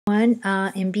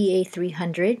MBA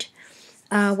 300.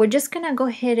 We're just gonna go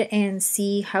ahead and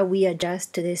see how we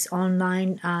adjust to this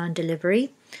online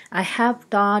delivery. I have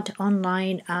taught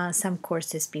online some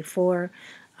courses before,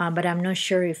 but I'm not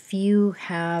sure if you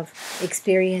have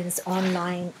experienced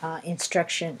online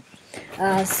instruction.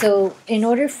 So in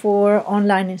order for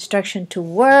online instruction to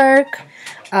work,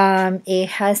 it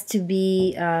has to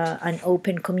be an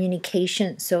open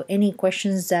communication. So any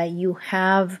questions that you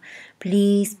have,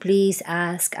 please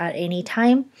ask at any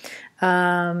time.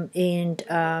 I'll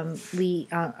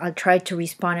try to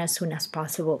respond as soon as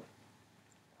possible.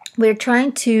 We're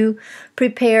trying to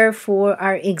prepare for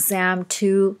our exam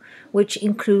 2, which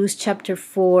includes chapter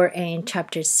 4 and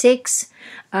chapter 6.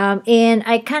 And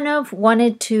I kind of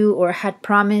wanted to, or had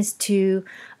promised to,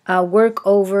 work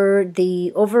over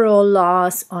the overall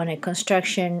loss on a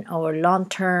construction or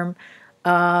long-term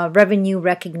revenue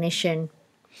recognition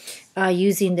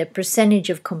using the percentage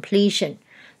of completion.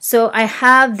 So I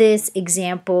have this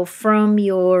example from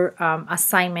your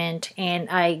assignment, and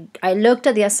I looked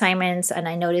at the assignments and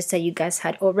I noticed that you guys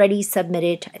had already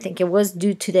submitted. I think it was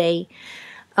due today.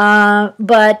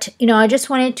 But I just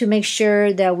wanted to make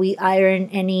sure that we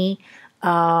iron any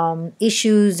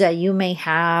issues that you may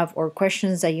have or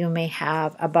questions that you may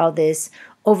have about this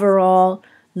overall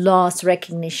loss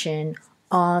recognition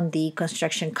on the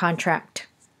construction contract.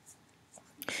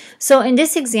 So in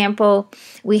this example,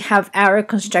 we have our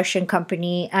construction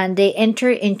company, and they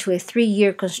enter into a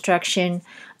 3-year construction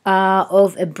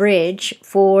of a bridge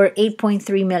for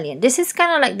 $8.3 million. This is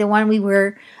kind of like the one we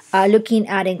were looking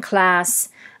at in class,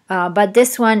 but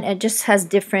this one, it just has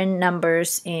different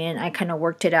numbers, and I kind of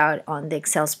worked it out on the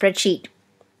Excel spreadsheet.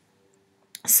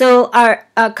 So our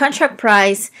contract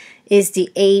price is the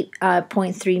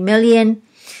 $8.3 million.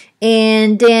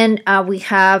 And then we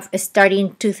have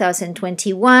starting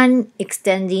 2021,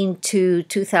 extending to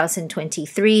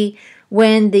 2023,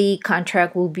 when the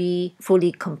contract will be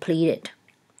fully completed.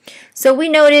 So we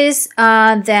notice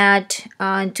that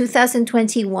in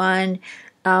 2021,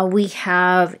 we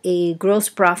have a gross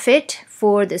profit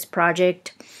for this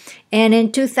project. And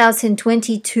in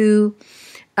 2022,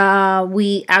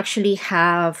 we actually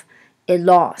have a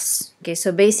loss. Okay,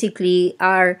 so basically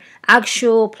our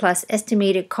actual plus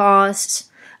estimated costs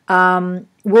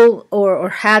will or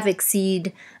have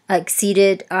exceeded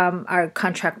our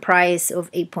contract price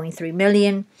of $8.3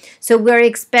 million. So we're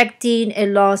expecting a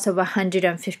loss of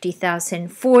 $150,000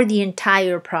 for the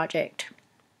entire project.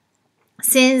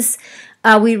 Since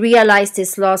we realized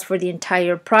this loss for the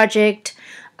entire project,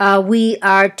 we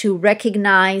are to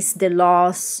recognize the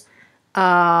loss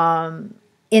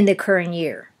in the current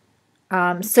year.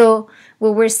 So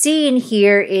what we're seeing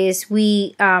here is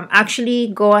we actually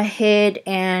go ahead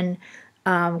and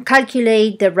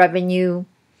calculate the revenue.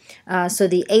 So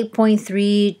the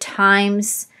 8.3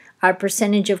 times our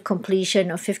percentage of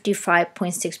completion of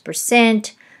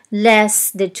 55.6% less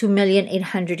the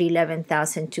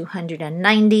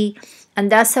 2,811,290, and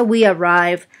that's how we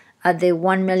arrive at the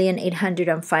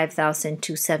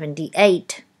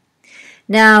 1,805,278.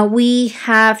 Now we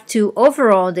have to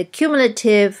overall the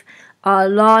cumulative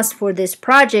loss for this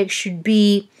project should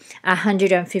be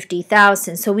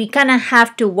 $150,000. So we kind of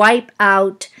have to wipe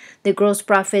out the gross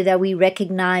profit that we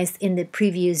recognized in the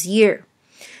previous year.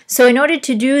 So in order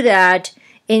to do that,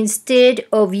 instead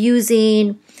of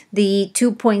using the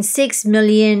 2.6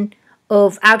 million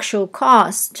of actual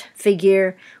cost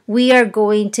figure, we are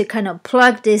going to kind of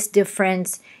plug this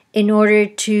difference in order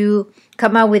to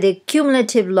come out with a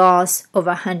cumulative loss of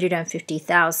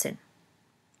 $150,000.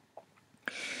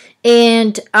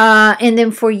 And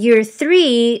then for year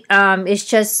 3, it's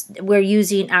just we're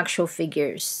using actual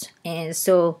figures, and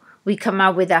so we come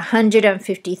out with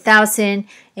 $150,000,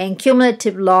 and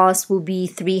cumulative loss will be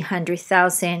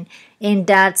 $300,000, and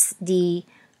that's the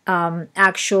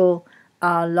actual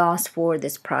loss for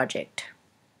this project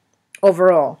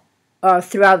overall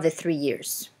throughout the 3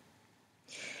 years.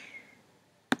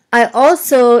 I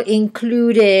also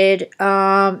included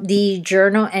the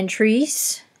journal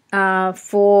entries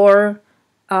for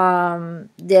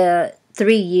the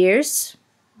 3 years.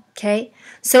 Okay,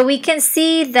 so we can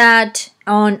see that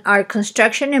on our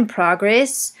construction in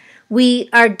progress, we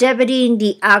are debiting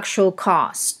the actual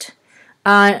cost.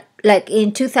 Like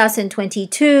in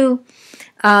 2022,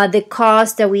 the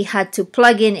cost that we had to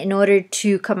plug in order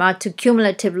to come out to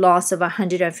cumulative loss of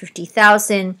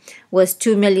 $150,000 was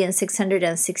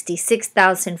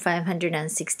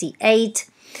 $2,666,568.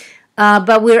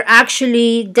 But we're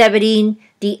actually debiting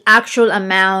the actual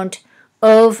amount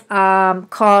of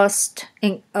cost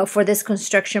for this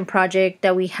construction project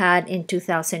that we had in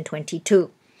 2022.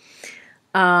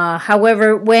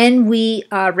 However, when we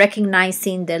are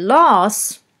recognizing the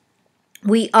loss,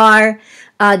 we are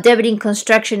debiting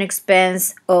construction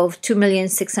expense of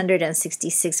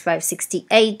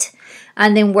 $2,666,568,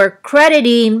 and then we're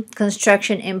crediting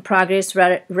construction in progress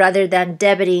rather than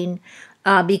debiting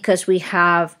because we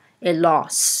have a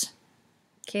loss.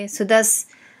 Okay, so that's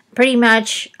pretty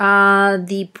much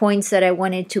the points that I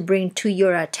wanted to bring to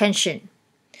your attention.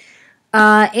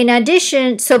 In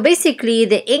addition, so basically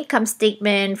the income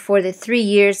statement for the 3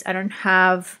 years, I don't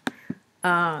have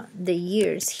the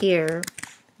years here,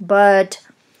 but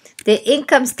the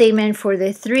income statement for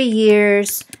the 3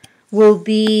 years will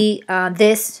be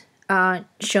this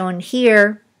shown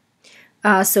here.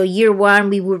 So year 1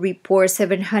 we would report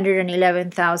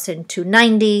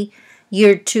 $711,290.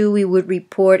 Year 2 we would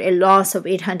report a loss of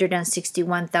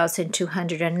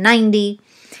 $861,290,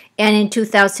 and in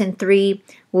 2003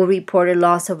 we'll report a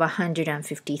loss of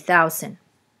 $150,000.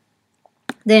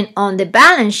 Then on the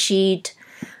balance sheet,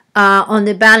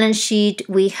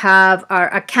 we have our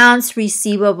accounts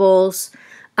receivables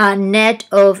net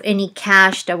of any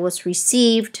cash that was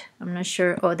received. I'm not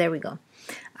sure. Oh, there we go.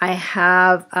 I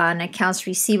have an accounts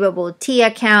receivable T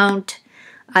account.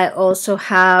 I also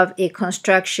have a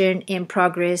construction in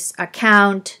progress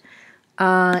account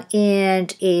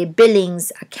and a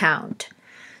billings account.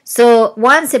 So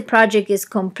once a project is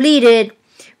completed,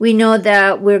 we know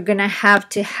that we're going to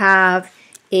have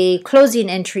a closing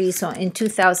entry. So in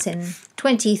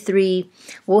 2023,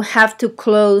 we'll have to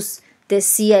close the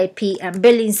CIP and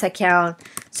billings account.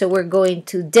 So we're going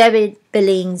to debit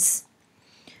billings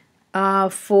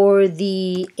for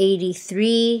the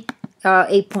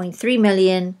 8.3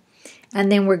 million,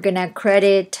 and then we're going to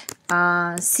credit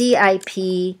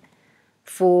CIP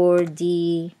for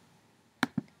the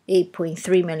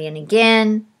 8.3 million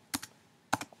again.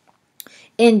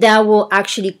 And that will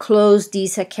actually close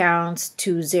these accounts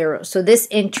to zero. So this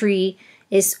entry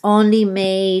is only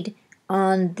made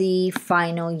on the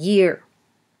final year.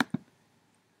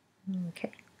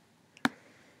 Okay.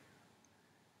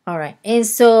 All right. And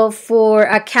so for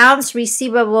accounts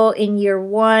receivable in year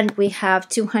 1, we have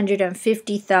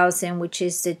 $250,000, which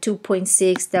is the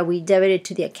 2.6 that we debited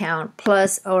to the account,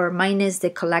 plus or minus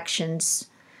the collections.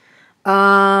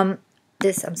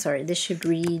 This should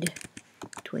read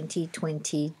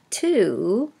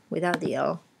 2022 without the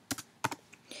L.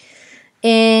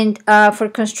 And for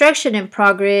construction in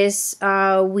progress,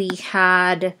 we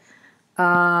had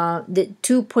the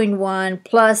 2.1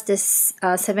 plus this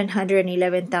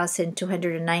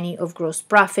 711,290 of gross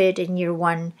profit in year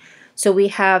 1. So we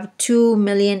have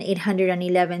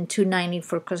 2,811,290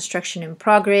 for construction in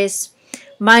progress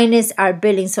minus our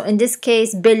billings. So in this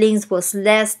case, billings was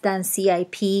less than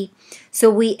CIP. So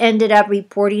we ended up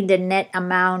reporting the net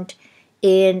amount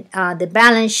in the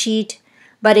balance sheet.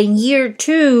 But in year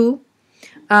 2,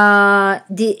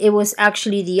 it was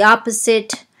actually the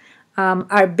opposite.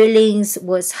 Our billings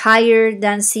was higher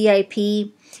than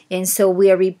CIP, and so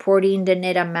we are reporting the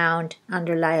net amount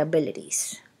under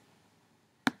liabilities.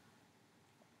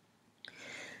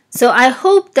 So I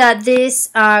hope that this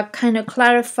kind of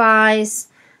clarifies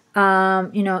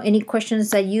any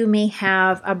questions that you may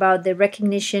have about the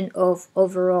recognition of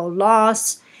overall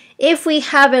loss. If we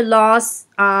have a loss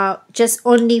just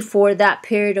only for that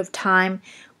period of time,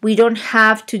 we don't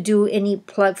have to do any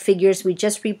plug figures. We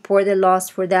just report the loss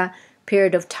for that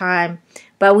period of time.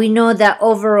 But we know that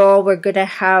overall we're going to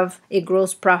have a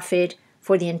gross profit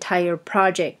for the entire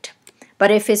project. But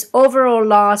if it's overall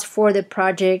loss for the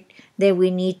project, then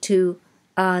we need to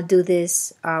do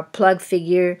this plug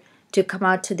figure to come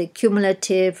out to the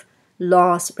cumulative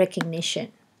loss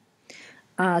recognition.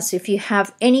 So if you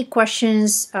have any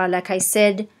questions, like I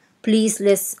said, please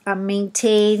let's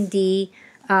maintain the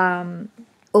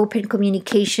open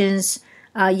communications.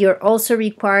 You're also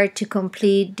required to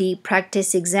complete the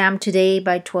practice exam today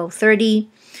by 12:30.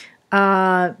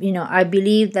 I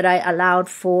believe that I allowed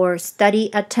for study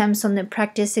attempts on the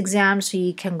practice exam, so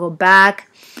you can go back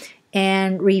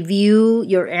and review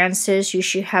your answers. You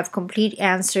should have complete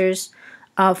answers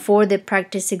for the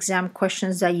practice exam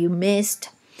questions that you missed.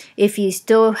 If you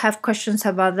still have questions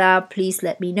about that, please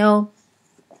let me know.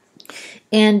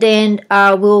 And then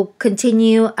we'll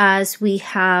continue as we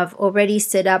have already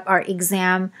set up our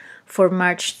exam for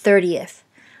March 30th.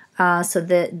 So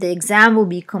the exam will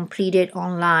be completed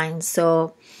online.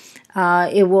 So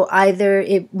it will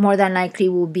more than likely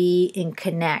will be in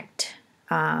Connect.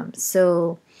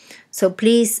 So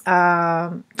please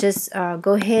just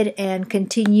go ahead and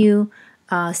continue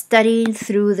studying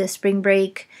through the spring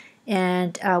break,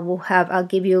 and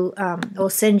I'll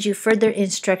send you further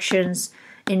instructions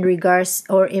in regards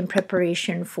or in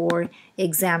preparation for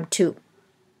exam 2.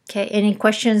 Okay, any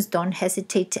questions, don't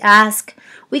hesitate to ask.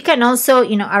 We can also,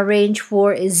 arrange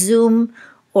for a Zoom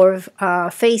or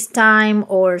FaceTime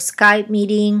or Skype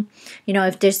meeting.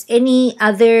 If there's any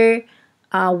other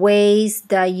ways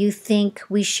that you think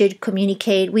we should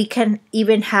communicate, we can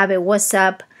even have a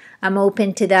WhatsApp. I'm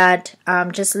open to that.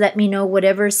 Just let me know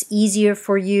whatever's easier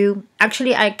for you.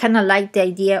 Actually, I kind of like the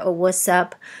idea of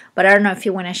WhatsApp, but I don't know if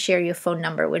you want to share your phone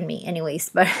number with me anyways,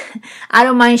 but I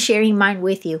don't mind sharing mine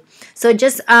with you. So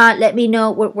just let me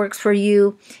know what works for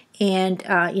you, and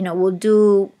we'll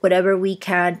do whatever we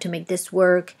can to make this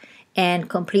work and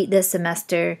complete the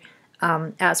semester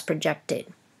as projected.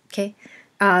 Okay.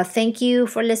 Thank you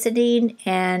for listening.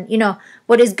 And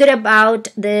what is good about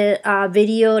the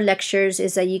video lectures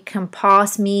is that you can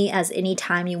pause me as any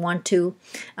time you want to.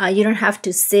 You don't have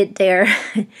to sit there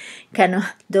kind of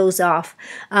doze off.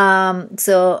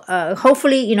 So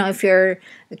hopefully, if you're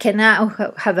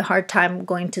cannot have a hard time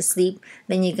going to sleep,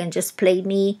 then you can just play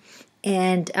me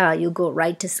and you go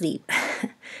right to sleep.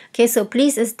 Okay, so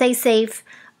please stay safe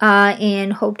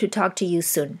and hope to talk to you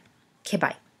soon. Okay,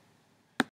 bye.